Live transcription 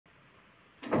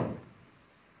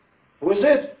Who is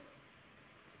it?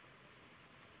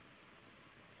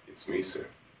 It's me, sir.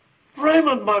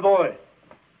 Raymond, my boy.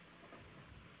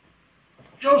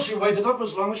 Jocie waited up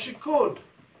as long as she could.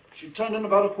 She turned in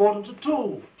about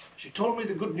 1:45. She told me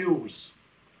the good news.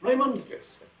 Raymond?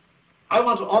 Yes, sir. I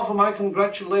want to offer my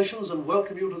congratulations and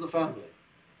welcome you to the family.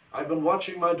 I've been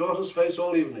watching my daughter's face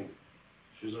all evening.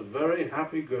 She's a very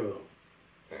happy girl.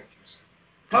 Thank you, sir.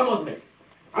 Come with me.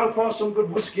 I'll pour some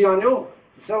good whiskey on you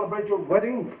to celebrate your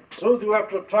wedding, soothe you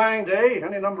after a trying day,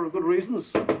 any number of good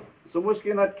reasons. Some whiskey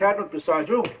in that cabinet beside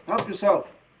you. Help yourself.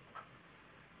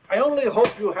 I only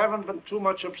hope you haven't been too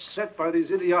much upset by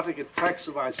these idiotic attacks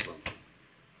of Iceland.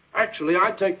 Actually,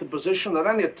 I take the position that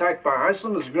any attack by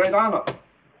Iceland is a great honor.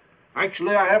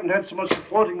 Actually, I haven't had so much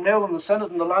supporting mail in the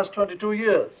Senate in the last 22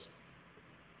 years.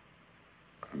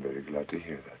 I'm very glad to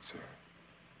hear that, sir.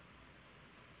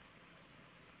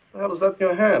 What the hell is that in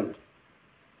your hand?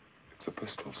 It's a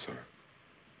pistol, sir.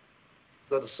 Is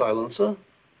that a silencer?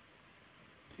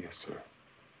 Yes, sir.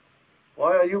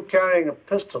 Why are you carrying a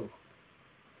pistol?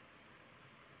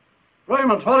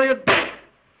 Raymond, what are you... Daddy,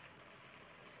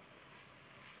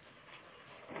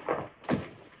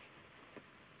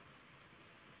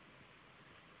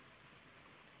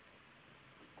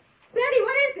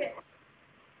 what is it?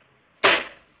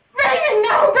 Raymond,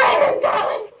 no! Raymond,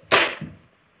 darling!